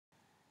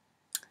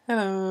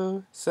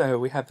Hello! So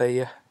we have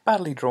a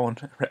badly drawn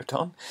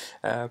Repton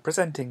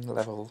presenting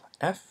level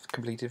F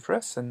completed for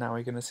us, and now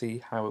we're going to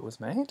see how it was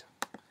made.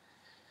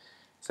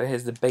 So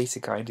here's the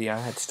basic idea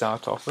I had to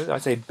start off with. I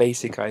say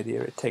basic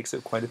idea, it takes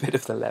up quite a bit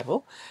of the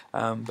level,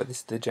 but this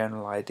is the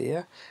general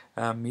idea.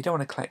 You don't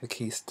want to collect the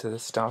keys to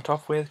start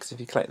off with, because if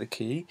you collect the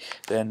key,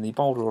 then the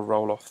boulder will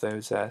roll off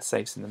those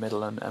safes in the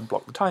middle and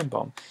block the time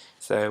bomb.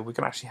 So we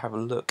can actually have a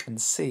look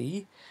and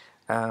see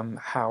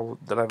how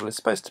the level is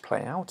supposed to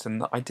play out,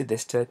 and I did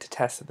this to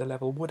test that the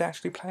level would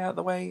actually play out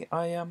the way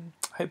I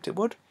hoped it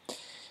would.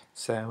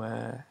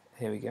 So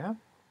here we go.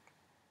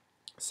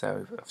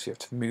 So you have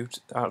to move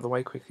out of the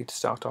way quickly to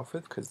start off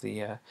with, because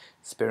the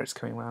spirit's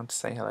coming around to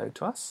say hello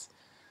to us.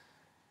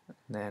 And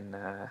then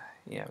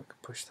yeah, we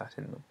can push that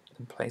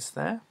in place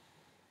there.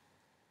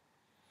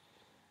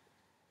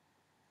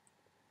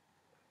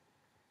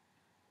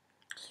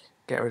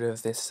 Get rid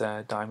of this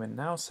diamond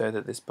now, so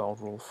that this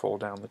boulder will fall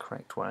down the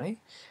correct way.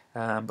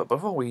 But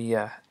before we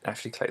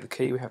actually collect the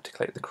key, we have to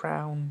collect the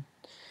crown,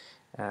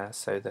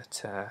 so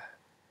that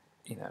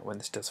you know, when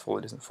this does fall,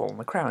 it doesn't fall on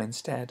the crown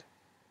instead.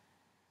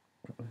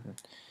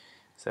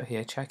 So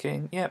here,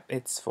 checking, yep,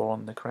 it's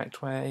fallen the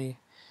correct way,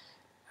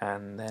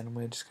 and then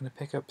we're just going to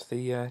pick up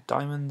the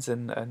diamonds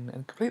and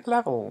complete the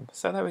level.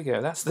 So there we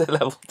go, that's the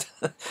level.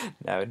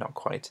 No, not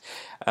quite.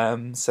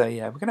 So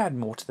yeah, we're going to add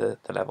more to the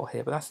level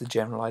here, but that's the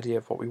general idea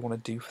of what we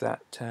want to do for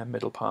that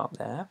middle part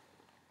there.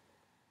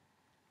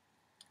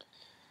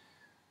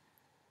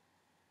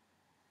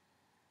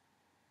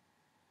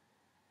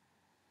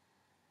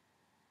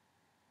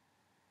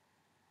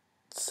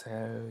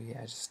 So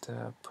yeah, just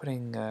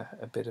putting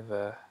a bit of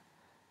a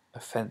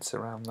fence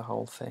around the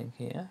whole thing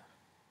here,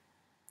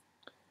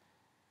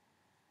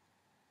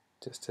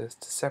 just to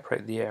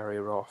separate the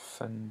area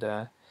off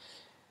and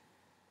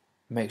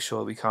make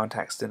sure we can't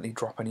accidentally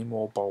drop any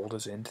more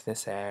boulders into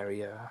this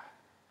area.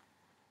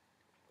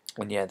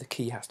 And yeah, the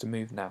key has to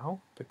move now,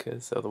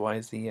 because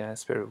otherwise the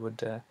spirit would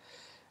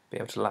be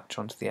able to latch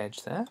onto the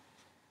edge there.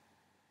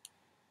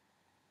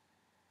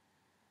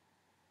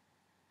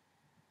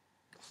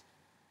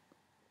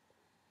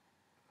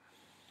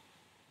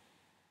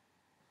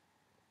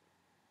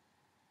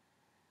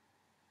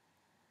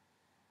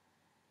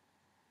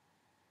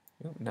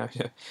 Oh, no,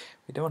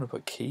 we don't want to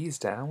put keys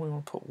down, we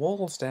want to put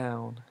walls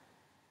down.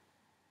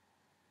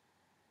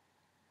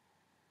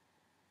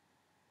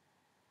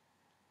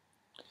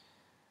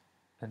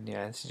 And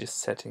yeah, this is just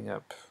setting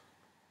up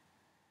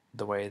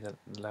the way that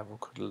the level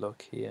could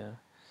look here.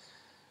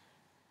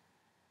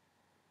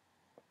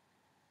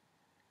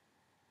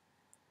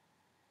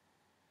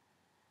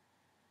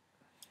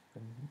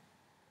 And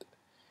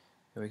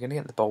we're going to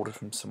get the boulder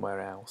from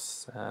somewhere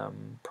else,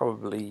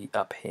 probably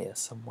up here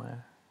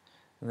somewhere,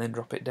 and then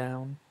drop it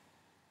down.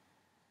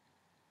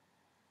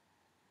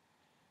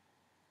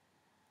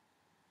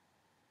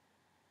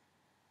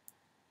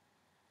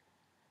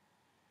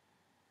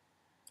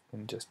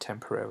 And just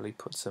temporarily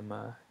put some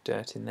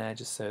dirt in there,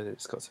 just so that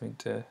it's got something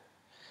to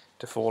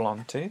fall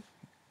onto,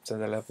 so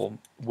the level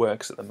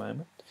works at the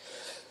moment.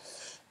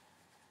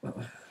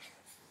 And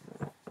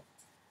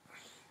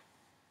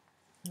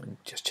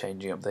just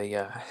changing up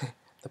the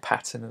the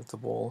pattern of the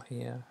wall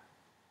here.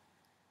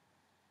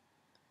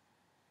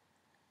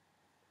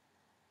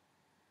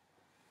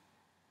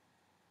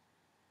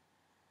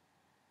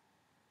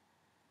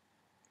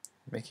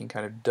 Making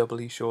kind of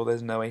doubly sure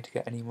there's no way to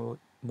get any more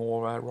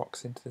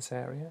rocks into this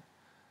area.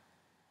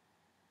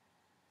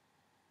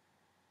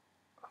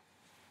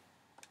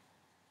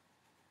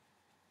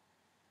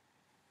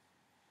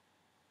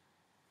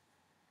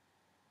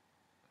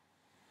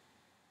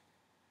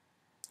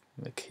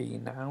 And the key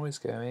now is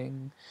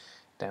going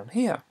down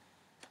here.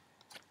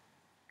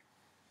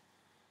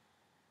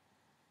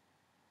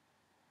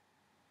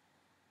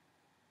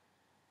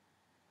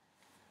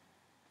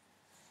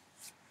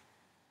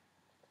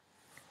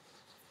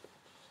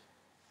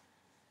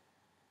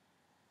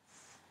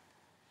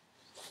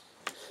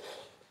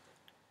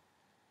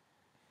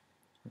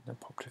 And I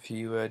popped a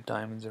few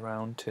diamonds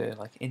around to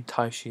like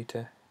entice you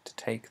to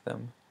take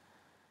them.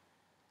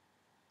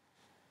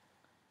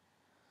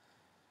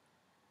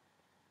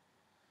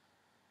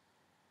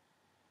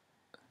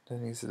 I don't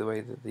think this is the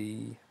way that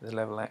the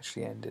level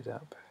actually ended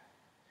up,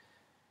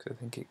 because I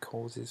think it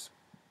causes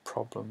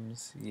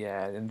problems.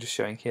 Yeah, I'm just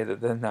showing here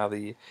that now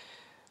the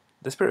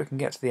spirit can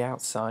get to the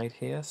outside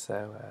here,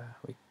 so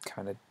we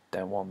kind of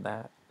don't want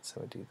that, so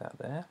we'll do that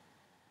there.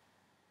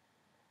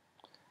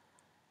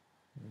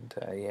 And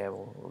yeah,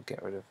 we'll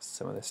get rid of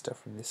some of this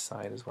stuff from this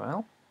side as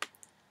well.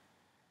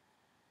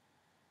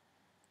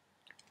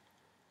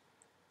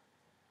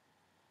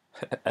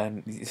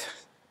 And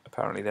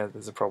apparently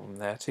there's a problem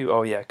there too.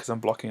 Oh yeah, because I'm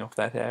blocking off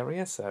that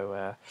area,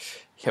 so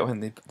yeah, when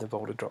the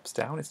boulder drops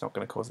down, it's not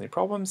going to cause any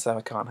problems, so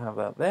I can't have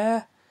that there.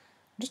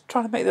 I'm just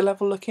trying to make the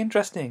level look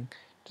interesting,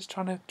 just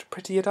trying to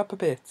pretty it up a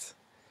bit.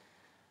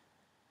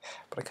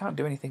 But I can't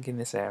do anything in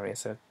this area,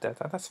 so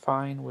that's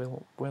fine.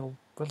 We'll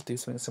do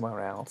something somewhere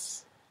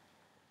else.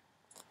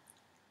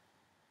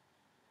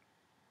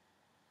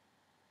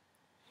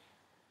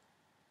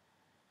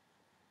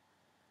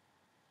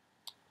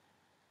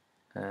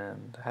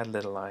 And I had a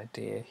little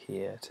idea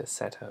here to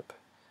set up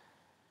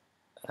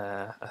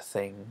a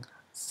thing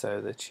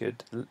so that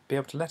you'd be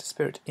able to let a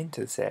spirit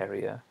into this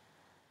area,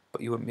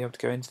 but you wouldn't be able to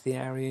go into the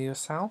area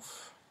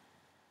yourself.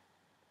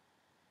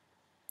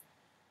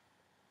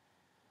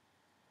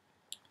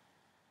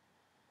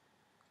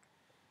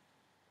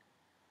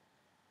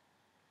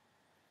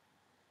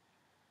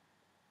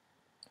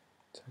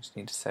 So I just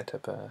need to set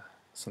up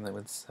something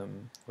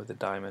with a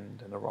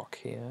diamond and a rock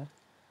here,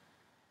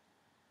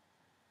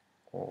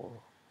 or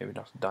maybe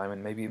not a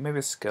diamond, maybe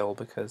a skull,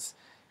 because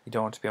you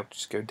don't want to be able to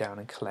just go down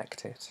and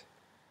collect it.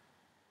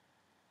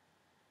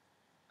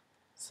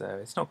 So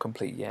it's not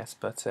complete yet,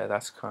 but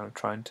that's kind of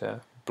trying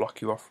to block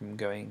you off from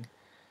going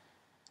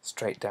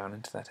straight down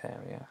into that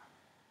area.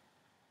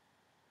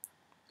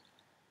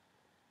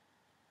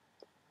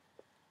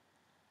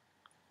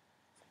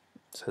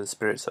 So the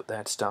spirit's up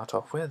there to start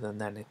off with, and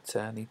then it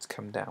needs to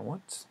come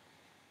downwards.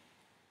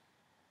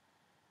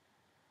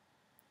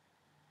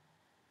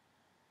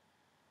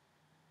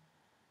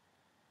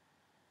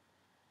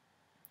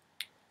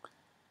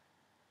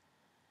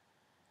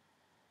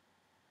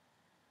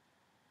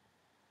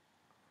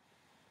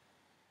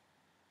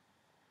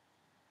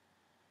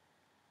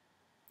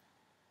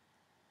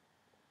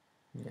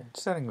 Yeah,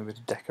 just adding a bit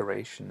of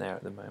decoration there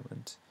at the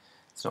moment.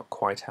 It's not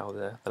quite how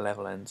the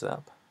level ends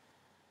up.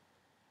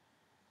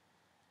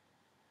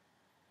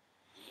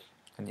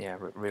 And yeah,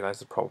 realise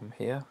the problem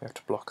here. We have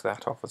to block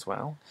that off as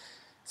well,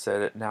 so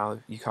that now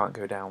you can't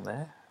go down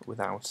there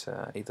without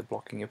either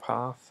blocking your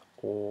path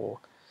or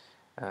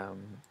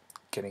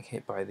getting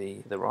hit by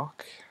the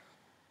rock.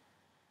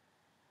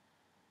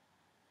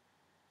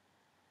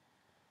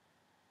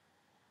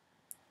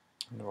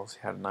 And I've also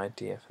had an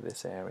idea for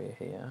this area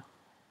here.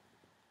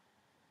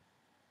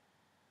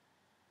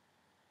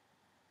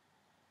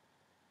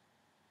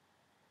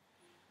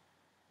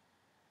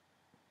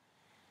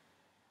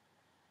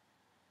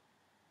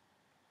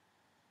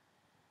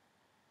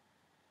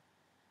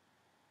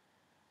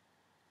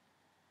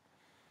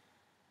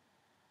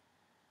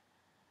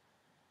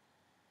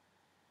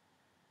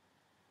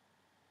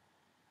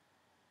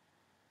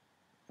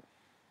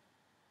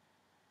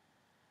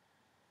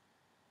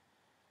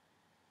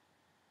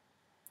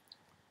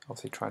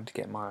 Obviously trying to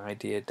get my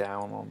idea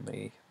down on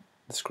the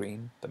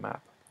screen, the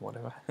map,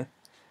 whatever.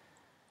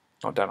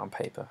 Not down on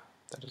paper,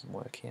 that doesn't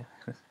work here.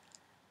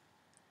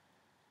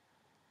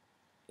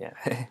 Yeah,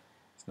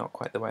 it's not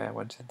quite the way I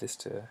wanted this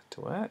to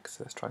work,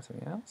 so let's try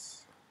something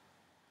else.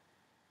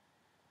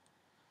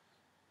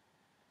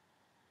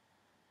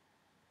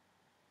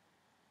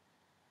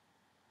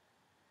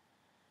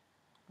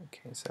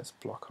 Okay, so let's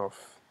block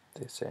off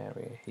this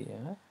area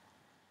here.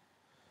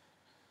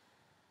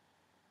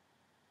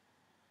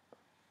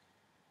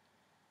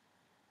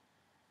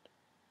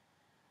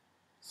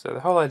 So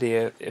the whole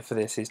idea for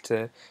this is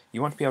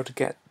you want to be able to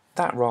get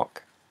that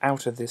rock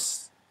out of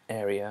this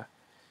area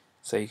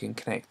so you can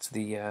connect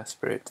the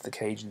spirit to the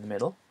cage in the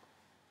middle.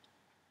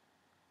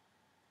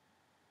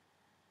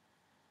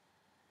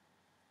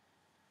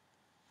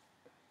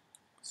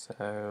 So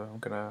I'm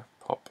going to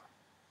pop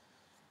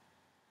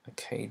a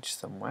cage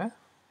somewhere.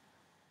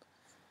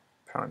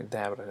 Apparently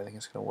there, but I don't think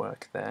it's going to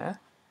work there.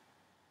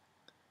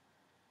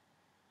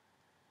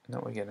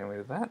 No, we're getting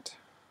rid of that.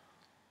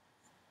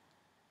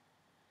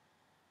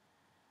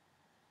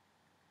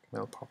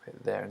 We'll pop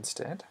it there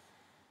instead.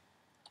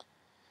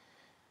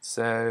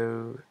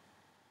 So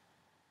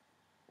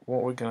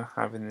what we're going to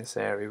have in this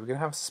area, we're going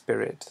to have a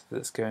spirit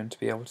that's going to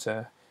be able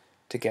to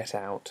get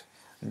out,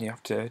 and you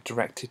have to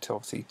direct it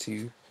obviously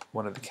to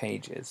one of the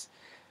cages.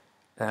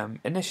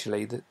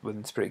 Initially,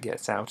 when the spirit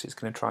gets out, it's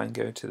going to try and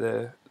go to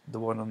the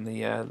one on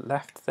the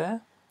left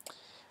there,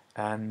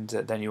 and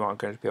then you aren't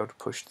going to be able to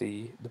push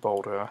the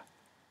boulder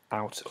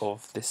out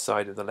of this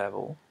side of the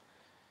level.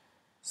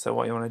 So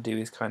what you want to do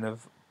is kind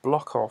of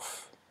block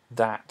off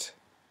that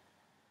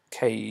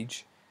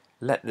cage,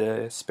 let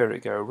the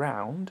spirit go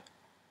around,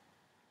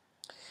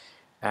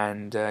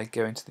 and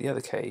go into the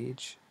other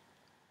cage,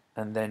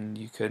 and then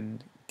you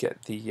can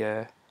get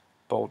the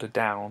boulder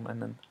down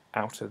and then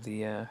out of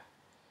the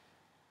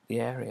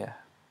area.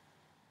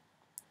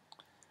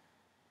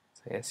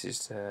 So yeah, it's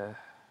just a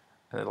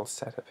little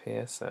setup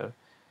here. So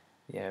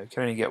yeah, we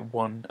can only get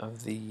one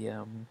of the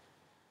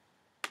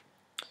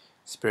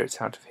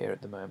spirits out of here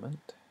at the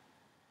moment.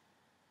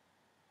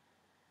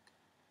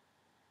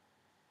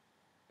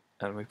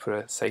 And we put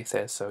a safe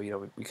there, so you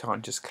know we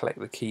can't just collect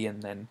the key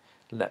and then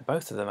let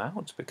both of them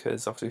out,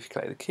 because obviously if you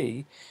collect the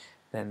key,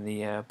 then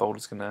the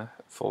boulder's going to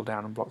fall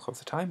down and block off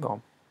the time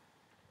bomb.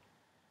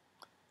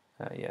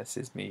 Yeah, this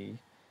is me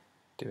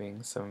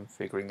doing some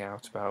figuring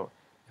out about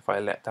if I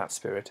let that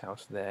spirit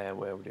out of there,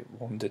 where would it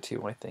wander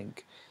to, I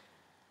think.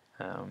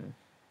 But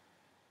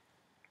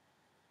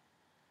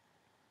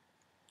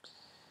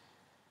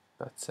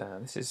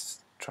this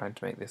is trying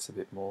to make this a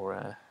bit more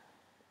of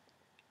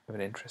an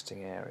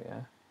interesting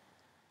area.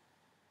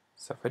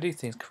 So if I do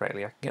things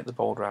correctly, I can get the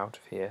boulder out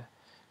of here,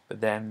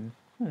 but then,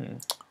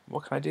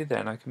 what can I do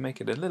then? I can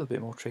make it a little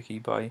bit more tricky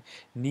by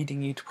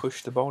needing you to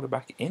push the boulder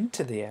back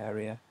into the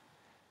area.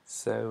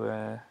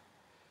 So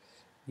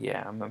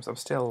yeah, I'm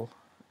still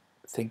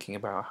thinking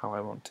about how I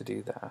want to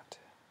do that.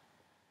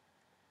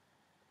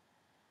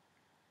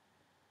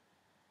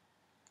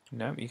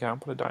 No, you can't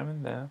put a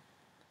diamond there.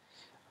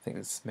 I think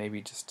it's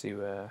maybe just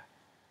to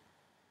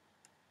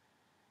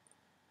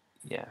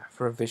yeah,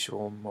 for a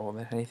visual more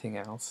than anything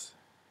else.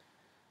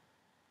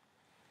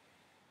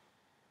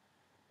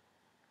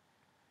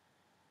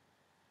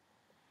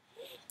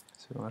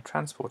 So we want to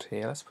transport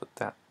here, let's put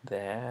that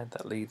there.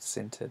 That leads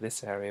into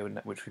this area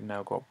which we've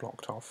now got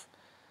blocked off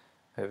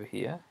over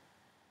here.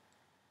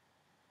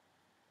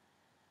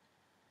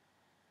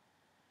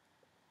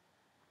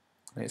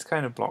 And it's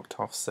kind of blocked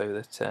off so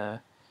that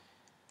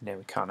you know,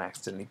 we can't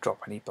accidentally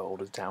drop any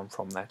boulders down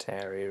from that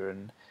area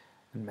and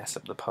mess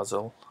up the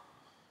puzzle.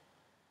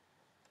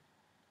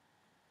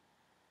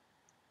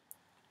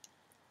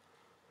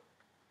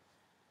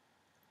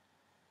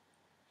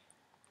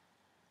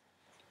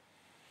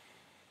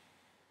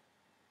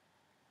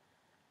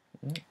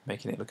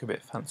 Making it look a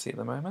bit fancy at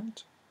the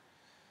moment.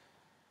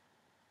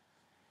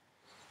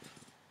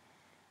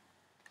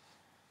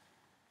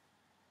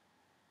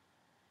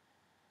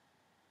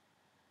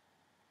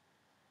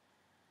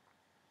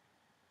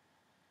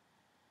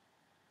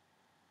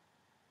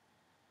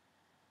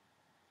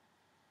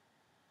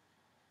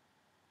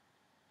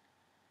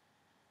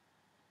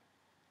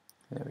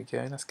 There we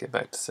go, let's get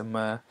back to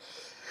some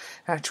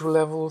actual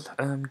level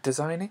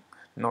designing,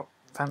 not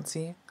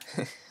fancying.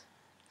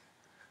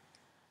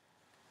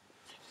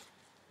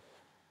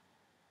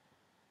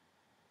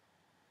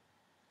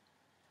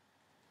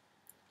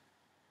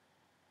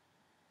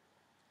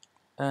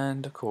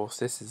 And of course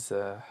this is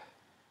a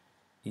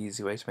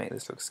easy way to make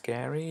this look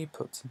scary.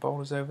 Put some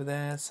boulders over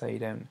there so you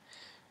don't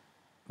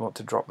want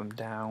to drop them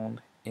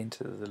down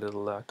into the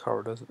little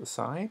corridors at the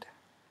side.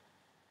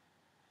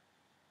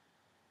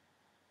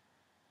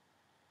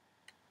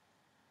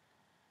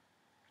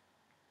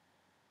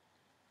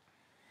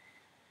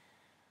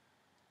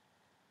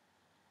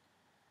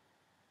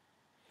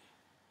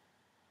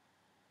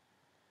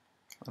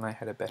 And I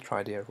had a better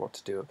idea of what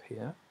to do up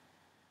here.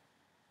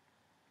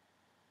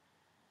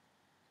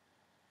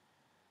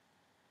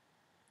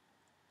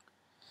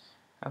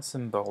 Have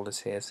some boulders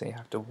here so you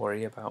have to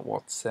worry about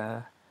what's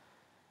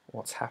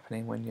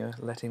happening when you're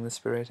letting the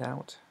spirit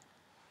out.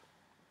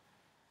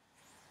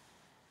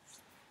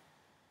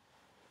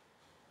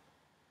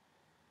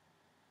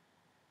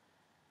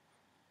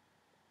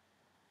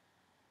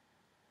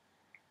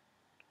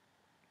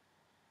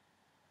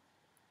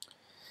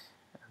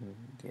 And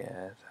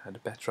yeah, I had a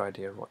better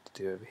idea of what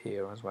to do over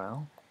here as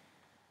well.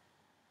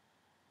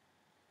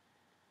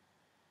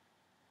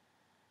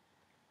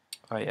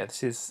 Oh yeah,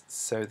 this is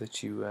so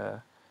that you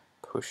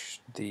push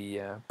the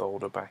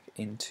boulder back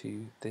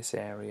into this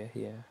area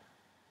here.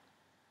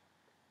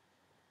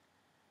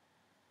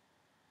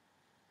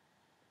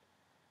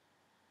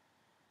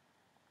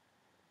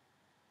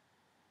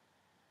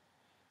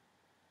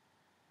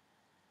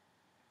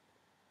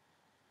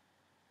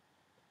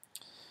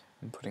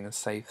 And putting a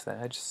safe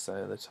there just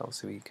so that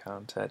obviously we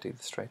can't do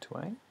this straight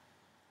away.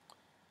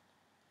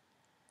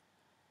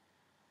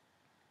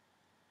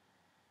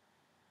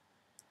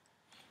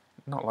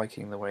 Not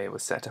liking the way it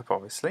was set up,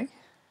 obviously.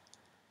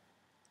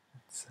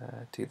 Let's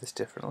do this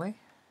differently.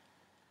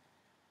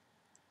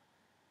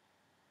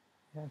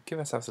 Yeah, give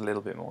ourselves a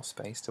little bit more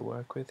space to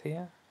work with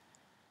here.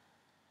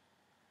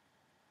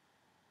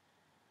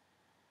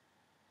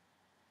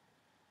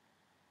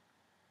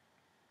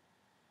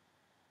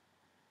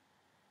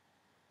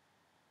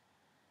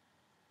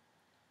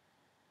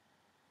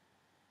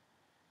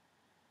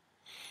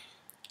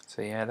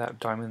 So yeah, that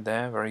diamond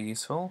there, very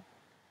useful.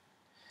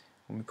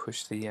 When we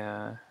push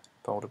the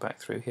boulder back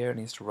through here, it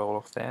needs to roll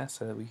off there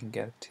so that we can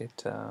get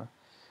it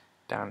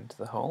down into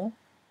the hole.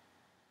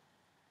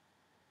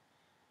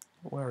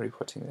 Where are we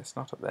putting this?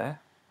 Not up there.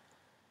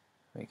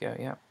 There we go,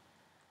 yeah.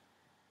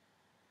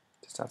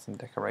 Just add some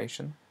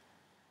decoration.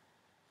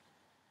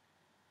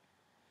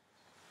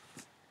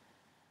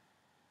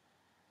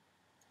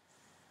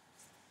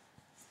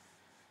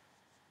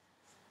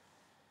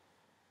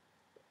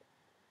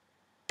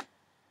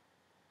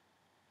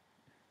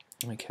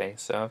 Okay,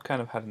 so I've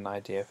kind of had an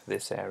idea for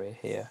this area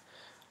here.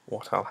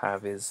 What I'll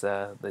have is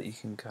that you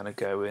can kind of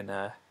go in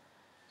a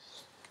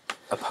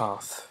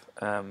path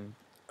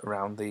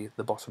around the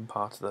bottom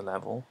part of the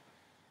level.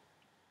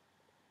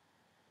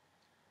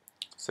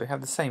 So we have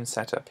the same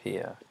setup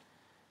here,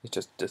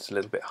 it's just a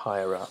little bit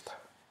higher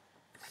up.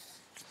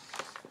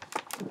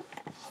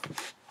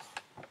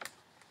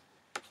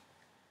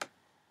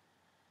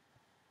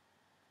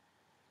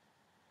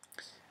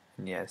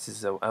 And yeah, this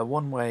is a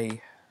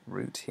one-way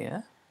route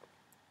here.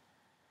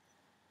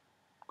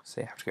 So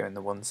you have to go in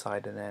the one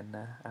side and then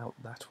out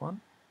that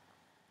one.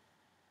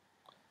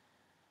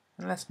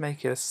 And let's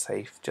make it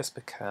safe just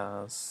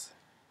because,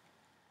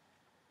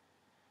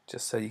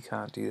 just so you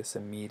can't do this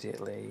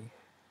immediately.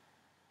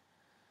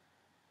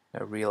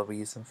 No real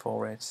reason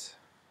for it.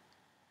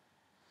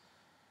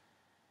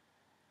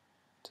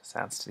 Just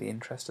adds to the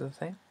interest of the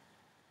thing.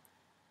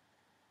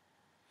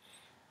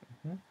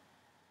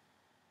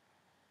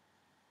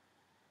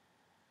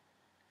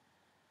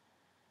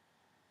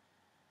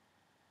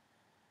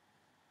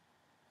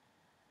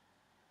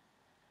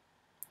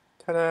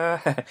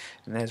 Ta-da!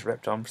 And there's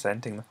Repton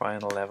presenting the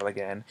final level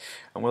again,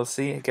 and we'll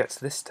see it gets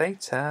to this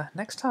state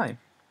next time.